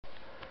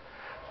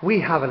we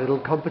have a little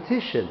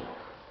competition,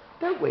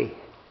 don't we?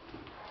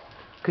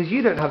 Because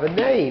you don't have a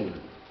name,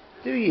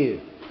 do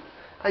you?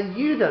 And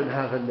you don't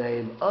have a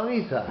name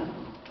either.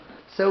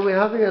 So we're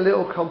having a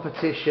little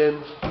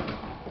competition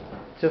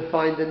to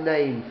find a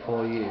name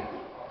for you.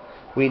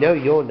 We know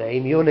your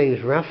name. Your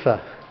name's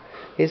Rafa,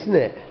 isn't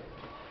it?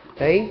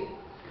 Hey?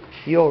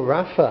 You're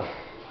Rafa.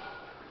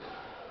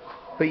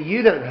 But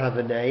you don't have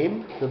a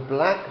name, the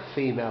black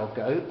female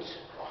goat.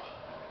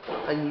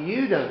 And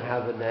you don't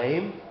have a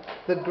name,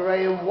 the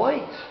grey and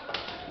white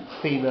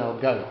female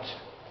goat.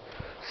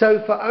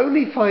 So for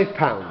only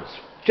 £5,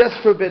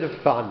 just for a bit of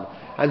fun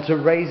and to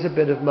raise a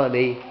bit of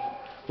money,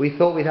 we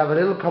thought we'd have a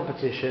little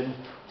competition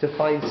to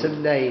find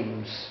some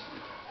names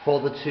for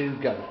the two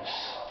goats.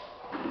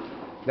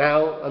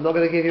 Now, I'm not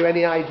going to give you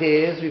any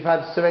ideas. We've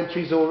had some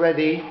entries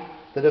already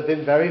that have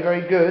been very,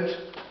 very good.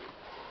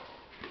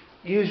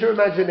 Use your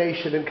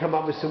imagination and come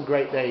up with some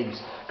great names,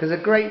 because a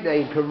great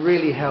name can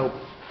really help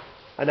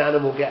an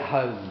animal get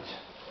homed.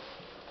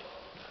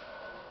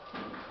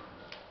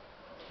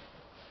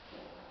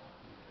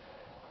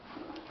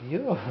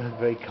 You're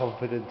very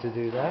confident to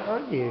do that,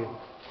 aren't you?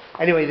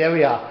 Anyway, there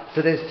we are.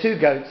 So there's two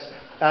goats.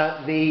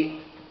 The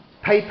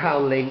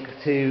PayPal link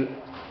to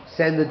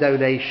send the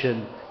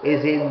donation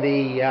is in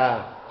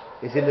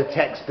the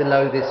text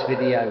below this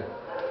video,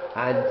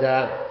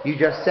 and you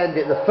just send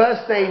it. The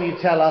first name you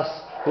tell us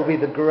will be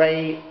the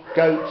grey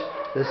goat.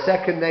 The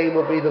second name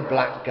will be the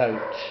black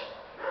goat.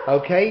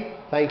 Okay?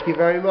 Thank you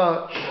very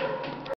much.